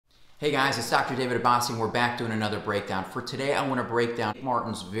Hey guys, it's Dr. David Abbasi and we're back doing another breakdown. For today, I want to break down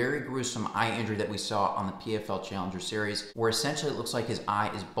Martin's very gruesome eye injury that we saw on the PFL Challenger Series, where essentially it looks like his eye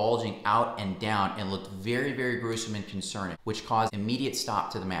is bulging out and down and looked very, very gruesome and concerning, which caused immediate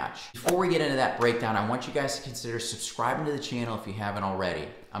stop to the match. Before we get into that breakdown, I want you guys to consider subscribing to the channel if you haven't already.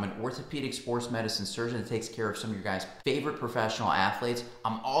 I'm an orthopedic sports medicine surgeon that takes care of some of your guys' favorite professional athletes.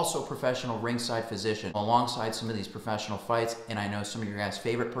 I'm also a professional ringside physician alongside some of these professional fights, and I know some of your guys'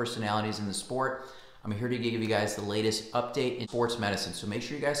 favorite personalities in the sport. I'm here to give you guys the latest update in sports medicine, so make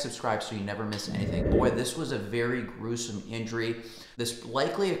sure you guys subscribe so you never miss anything. Boy, this was a very gruesome injury. This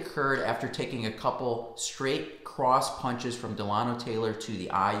likely occurred after taking a couple straight cross punches from Delano Taylor to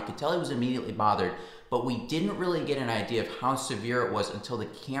the eye. You could tell he was immediately bothered, but we didn't really get an idea of how severe it was until the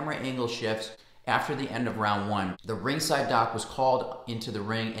camera angle shifts after the end of round one. The ringside doc was called into the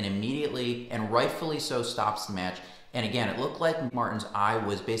ring and immediately, and rightfully so, stops the match. And again, it looked like Martin's eye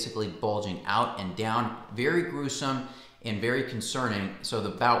was basically bulging out and down, very gruesome and very concerning. So the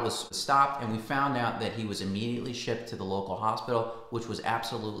bout was stopped and we found out that he was immediately shipped to the local hospital, which was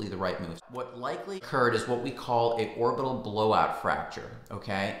absolutely the right move. What likely occurred is what we call a orbital blowout fracture,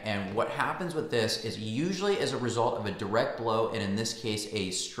 okay? And what happens with this is usually as a result of a direct blow, and in this case, a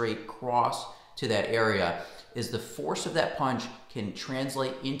straight cross to that area, is the force of that punch can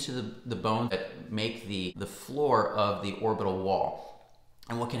translate into the bones that make the floor of the orbital wall.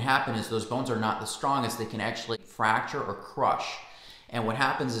 And what can happen is those bones are not the strongest, they can actually fracture or crush. And what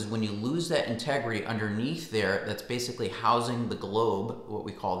happens is when you lose that integrity underneath there, that's basically housing the globe, what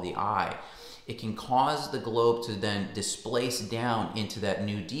we call the eye, it can cause the globe to then displace down into that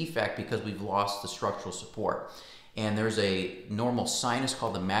new defect because we've lost the structural support. And there's a normal sinus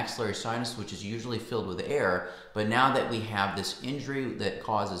called the maxillary sinus, which is usually filled with air. But now that we have this injury that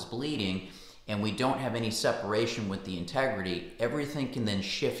causes bleeding and we don't have any separation with the integrity, everything can then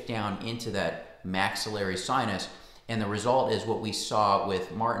shift down into that maxillary sinus. And the result is what we saw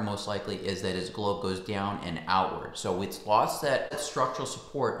with Martin most likely is that his globe goes down and outward. So it's lost that structural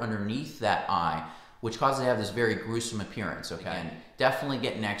support underneath that eye, which causes it to have this very gruesome appearance, okay? And definitely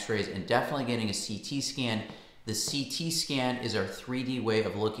getting x-rays and definitely getting a CT scan. The CT scan is our 3D way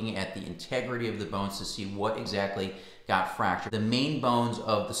of looking at the integrity of the bones to see what exactly got fractured. The main bones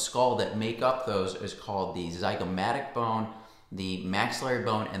of the skull that make up those is called the zygomatic bone, the maxillary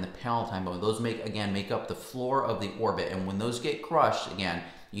bone, and the palatine bone. Those make up the floor of the orbit, and when those get crushed, again,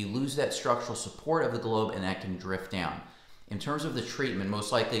 you lose that structural support of the globe and that can drift down. In terms of the treatment,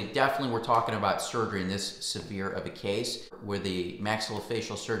 most likely, definitely we're talking about surgery in this severe of a case, where the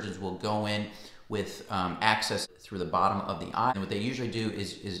maxillofacial surgeons will go in with access through the bottom of the eye. And what they usually do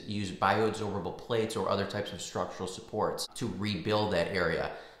is use bioabsorbable plates or other types of structural supports to rebuild that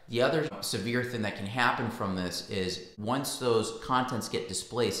area. The other severe thing that can happen from this is once those contents get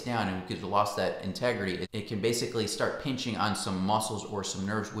displaced down and because we lost that integrity, it can basically start pinching on some muscles or some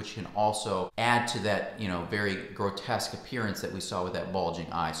nerves, which can also add to that, very grotesque appearance that we saw with that bulging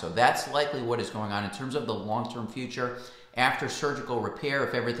eye. So that's likely what is going on. In terms of the long-term future, after surgical repair,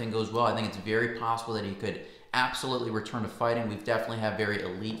 if everything goes well, I think it's very possible that he could absolutely return to fighting. We've definitely had very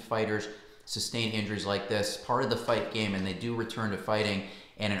elite fighters sustain injuries like this, part of the fight game, and they do return to fighting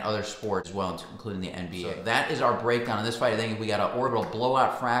and in other sports as well, including the NBA. So that is our breakdown on this fight. I think we got an orbital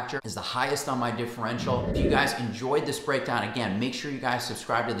blowout fracture. Is the highest on my differential. If you guys enjoyed this breakdown, again, make sure you guys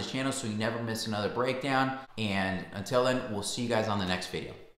subscribe to the channel so you never miss another breakdown. And until then, we'll see you guys on the next video.